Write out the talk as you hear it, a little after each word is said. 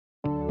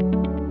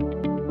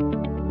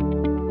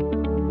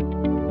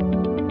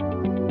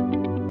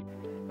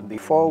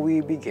Before we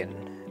begin,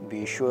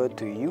 be sure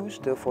to use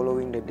the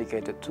following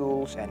dedicated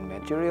tools and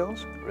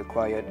materials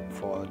required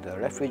for the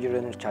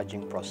refrigerant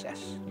charging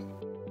process.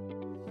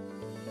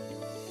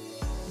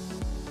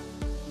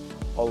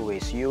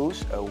 Always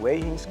use a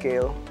weighing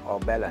scale or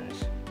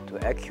balance to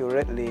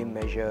accurately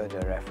measure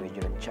the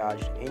refrigerant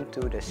charged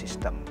into the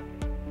system.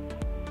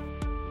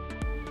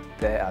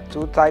 There are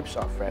two types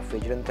of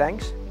refrigerant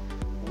tanks,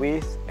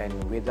 with and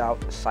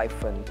without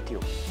siphon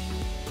tube.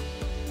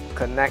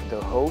 Connect the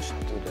hose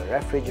to the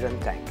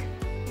refrigerant tank.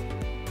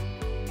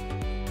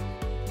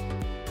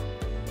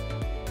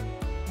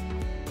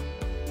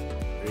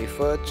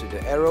 Refer to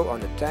the arrow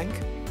on the tank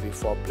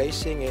before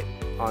placing it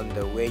on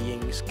the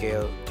weighing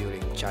scale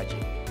during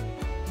charging.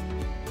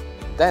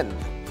 Then,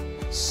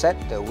 set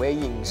the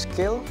weighing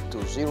scale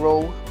to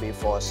 0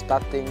 before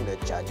starting the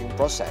charging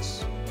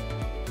process.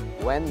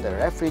 When the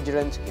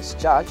refrigerant is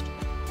charged,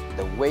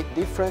 the weight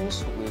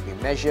difference will be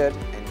measured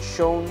and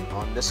shown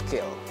on the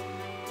scale.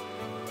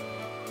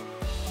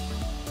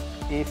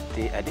 If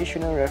the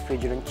additional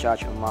refrigerant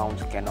charge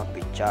amount cannot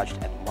be charged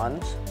at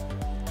once,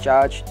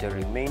 charge the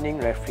remaining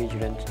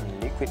refrigerant in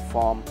liquid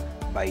form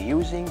by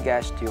using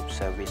gas tube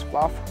service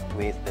valve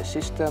with the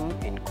system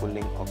in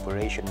cooling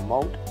operation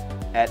mode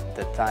at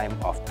the time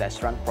of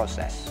test run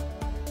process.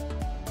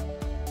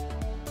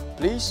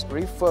 Please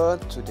refer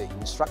to the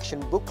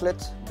instruction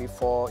booklet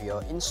before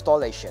your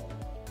installation.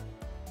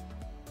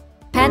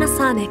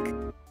 Panasonic.